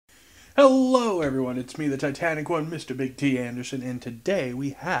Hello everyone, it's me, the Titanic One, Mr. Big T Anderson, and today we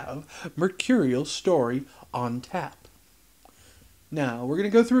have Mercurial's story on tap. Now, we're going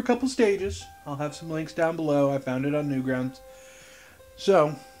to go through a couple stages. I'll have some links down below. I found it on Newgrounds.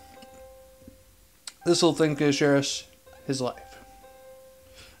 So, this little thing's going to share us his life.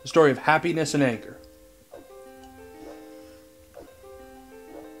 A story of happiness and anger.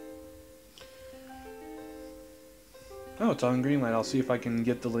 Oh, it's on green light. I'll see if I can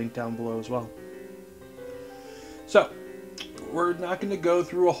get the link down below as well. So, we're not going to go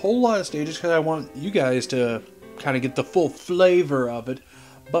through a whole lot of stages because I want you guys to kind of get the full flavor of it.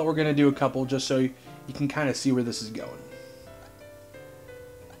 But we're going to do a couple just so you can kind of see where this is going.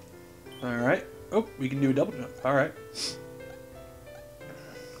 Alright. Oh, we can do a double jump. Alright.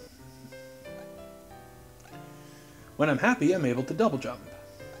 When I'm happy, I'm able to double jump.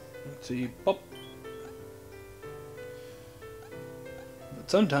 Let's see. Pop.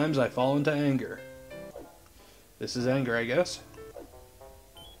 Sometimes I fall into anger. This is anger, I guess.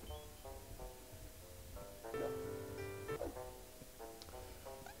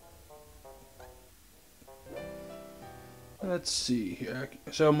 Let's see here.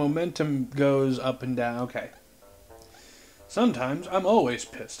 So momentum goes up and down. Okay. Sometimes I'm always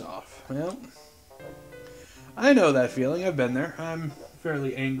pissed off. Well, I know that feeling. I've been there. I'm a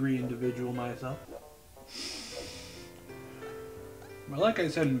fairly angry individual myself. Well, like I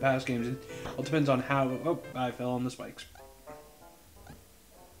said in past games, it all depends on how... Oh, I fell on the spikes.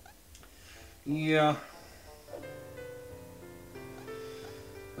 Yeah.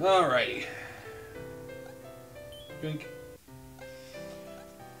 Alrighty. Drink.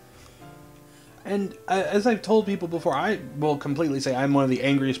 And as I've told people before, I will completely say I'm one of the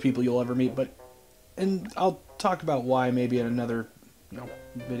angriest people you'll ever meet, but... And I'll talk about why maybe in another,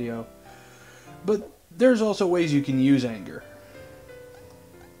 video. But there's also ways you can use anger.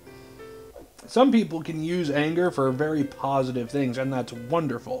 Some people can use anger for very positive things, and that's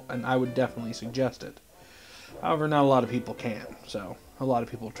wonderful, and I would definitely suggest it. However, not a lot of people can, so a lot of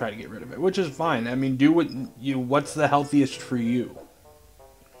people try to get rid of it, which is fine. I mean, do what's the healthiest for you.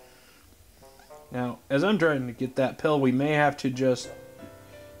 Now, as I'm trying to get that pill, we may have to just,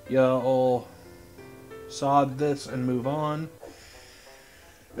 sod this and move on.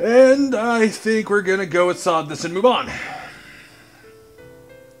 And I think we're gonna go with sod this and move on.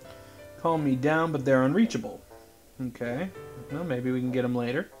 Calm me down, but they're unreachable. Okay. Well, maybe we can get them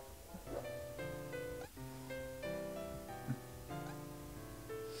later.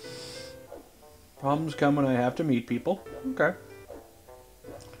 Problems come when I have to meet people. Okay.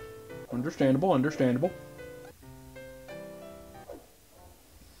 Understandable, understandable.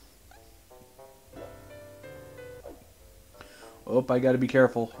 Oh, I gotta be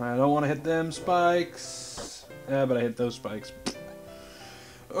careful. I don't want to hit them spikes. Yeah, but I hit those spikes.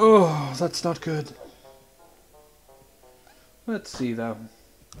 Oh, that's not good. Let's see, though.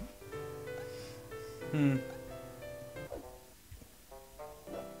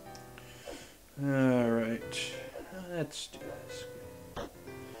 Alright. Let's do this.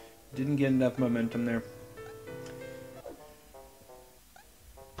 Didn't get enough momentum there.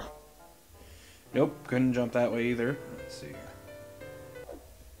 Nope, couldn't jump that way either. Let's see.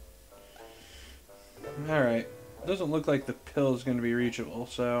 Alright. Doesn't look like the pill is going to be reachable,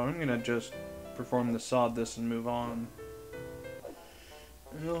 so I'm going to just perform the sod this and move on.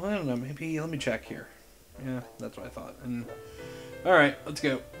 Well, I don't know, maybe, let me check here. Yeah, that's what I thought. And alright, let's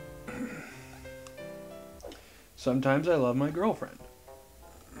go. Sometimes I love my girlfriend.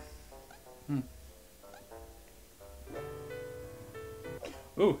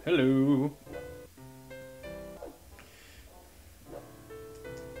 Oh, hello.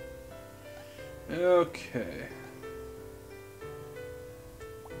 Okay.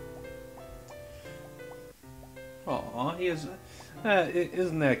 Aw, he is...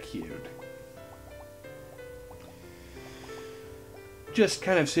 isn't that cute? Just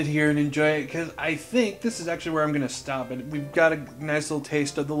kind of sit here and enjoy it, because I think this is actually where I'm going to stop it. We've got a nice little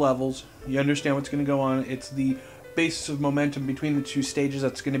taste of the levels. You understand what's going to go on. It's the basis of momentum between the two stages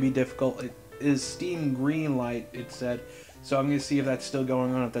that's going to be difficult. It is steam green light, it said. So I'm going to see if that's still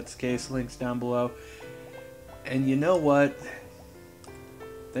going on. If that's the case, links down below. And you know what?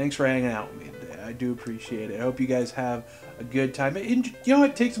 Thanks for hanging out with me today. I do appreciate it. I hope you guys have a good time. You know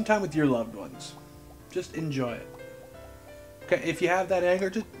what? Take some time with your loved ones. Just enjoy it. Okay, if you have that anger,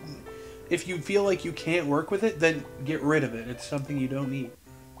 if you feel like you can't work with it, then get rid of it. It's something you don't need.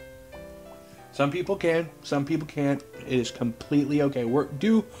 Some people can, some people can't. It is completely okay.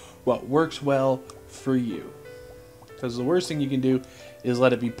 Do what works well for you. Because the worst thing you can do is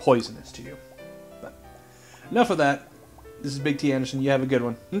let it be poisonous to you. But enough of that. This is Big T Anderson. You have a good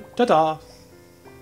one. Ta-ta!